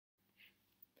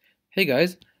Hey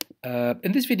guys,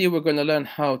 in this video we're going to learn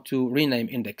how to rename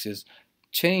indexes,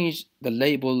 change the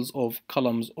labels of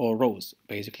columns or rows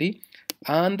basically,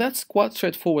 and that's quite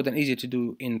straightforward and easy to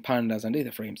do in Pandas and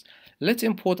DataFrames. Let's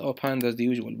import our Pandas the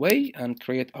usual way and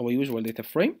create our usual data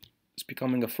frame. It's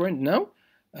becoming a friend now.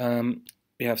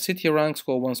 We have city, rank,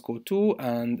 score 1, score 2,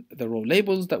 and the row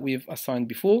labels that we've assigned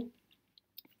before.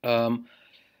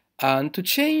 And to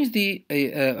change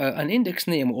an index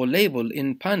name or label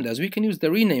in Pandas, we can use the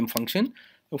rename function.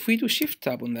 If we do Shift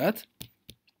Tab on that,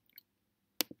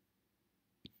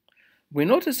 we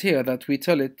notice here that we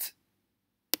tell it,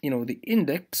 the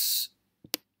index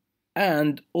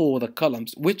and or the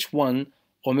columns, which one,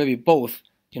 or maybe both,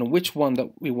 which one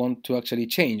that we want to actually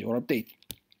change or update.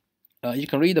 You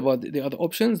can read about the other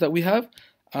options that we have,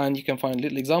 and you can find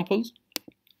little examples.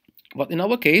 But in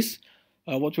our case,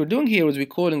 what we're doing here is we're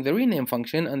calling the rename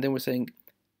function, and then we're saying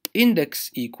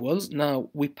index equals, now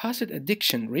we pass it a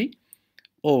dictionary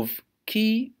of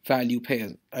key value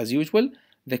pairs. As usual,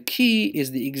 the key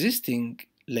is the existing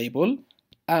label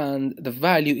and the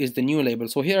value is the new label.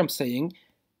 So here I'm saying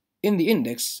in the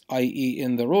index, i.e.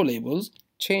 in the row labels,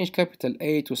 change capital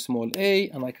A to small a,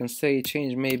 and I can say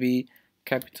change maybe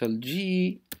capital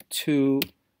G to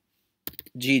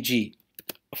GG.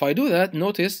 If I do that,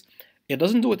 notice it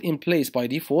doesn't do it in place by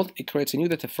default. It creates a new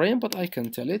data frame, but I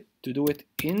can tell it to do it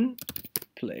in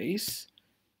place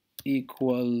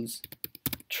equals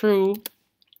true,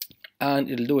 and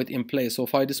it'll do it in place. So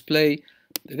if I display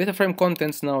the data frame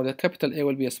contents now, the capital A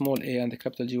will be a small a and the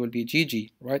capital G will be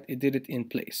GG, right? It did it in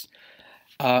place.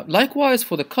 Likewise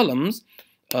for the columns,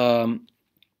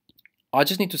 I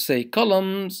just need to say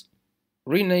columns,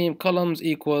 rename columns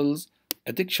equals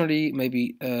a dictionary,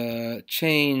 maybe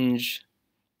change,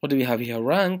 what do we have here?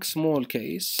 Rank, small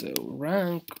case, so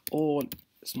rank all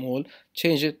small,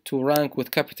 change it to rank with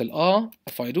capital R.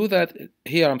 If I do that,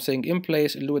 here I'm saying in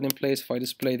place, it'll do it in place. If I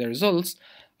display the results,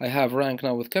 I have rank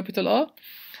now with capital R.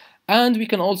 And we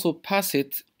can also pass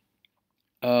it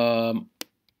a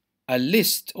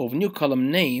list of new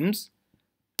column names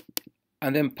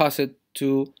and then pass it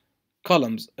to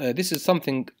columns. This is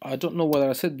something I don't know whether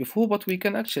I said before, but we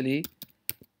can actually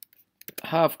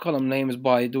have column names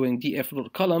by doing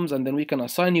df.columns, and then we can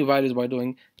assign new values by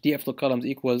doing df.columns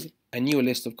equals a new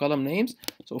list of column names.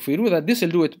 So if we do that, this will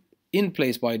do it in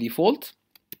place by default.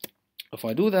 If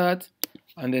I do that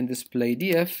and then display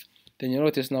df, then you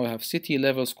notice now I have city,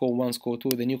 level, score 1, score 2,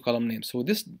 the new column names. So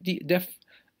this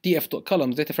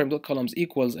df.columns, dataframe.columns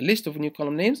equals a list of new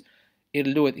column names.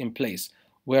 It'll do it in place.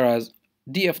 Whereas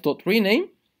df.rename,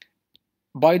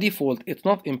 by default, it's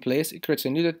not in place. It creates a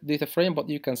new data frame, but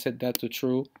you can set that to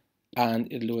true and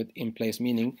it'll do it in place,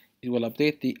 meaning it will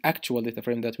update the actual data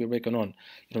frame that we're working on.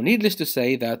 Needless to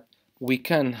say that we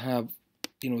can have,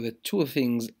 the two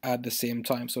things at the same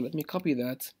time. So let me copy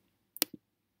that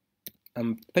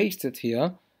and paste it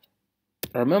here.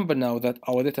 Remember now that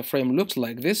our data frame looks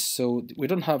like this, so we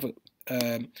don't have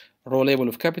a row label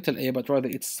of capital A, but rather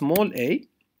it's small a.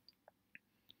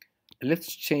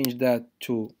 Let's change that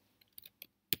to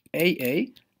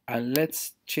AA, and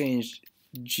let's change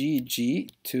GG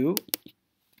to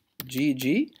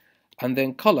GG, and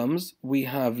then columns we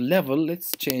have level.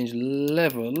 Let's change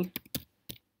level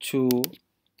to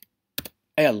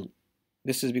L.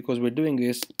 This is because we're doing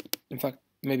this, in fact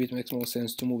maybe it makes more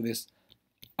sense to move this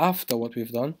after what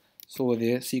we've done, so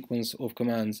the sequence of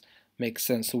commands makes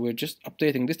sense. So we're just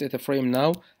updating this data frame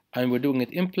now, and we're doing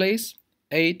it in place,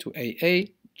 A to AA,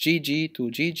 GG to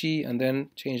GG, and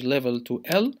then change level to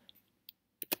L.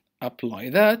 Apply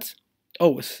that.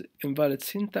 Oh, it's invalid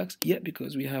syntax. Yeah,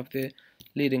 because we have the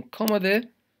leading comma there,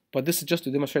 but this is just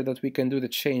to demonstrate that we can do the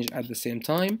change at the same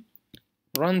time.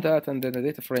 Run that, and then the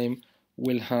data frame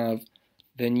will have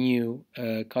the new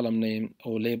column name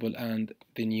or label and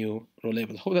the new row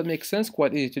label. Hope that makes sense.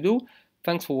 Quite easy to do.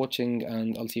 Thanks for watching,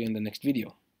 and I'll see you in the next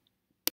video.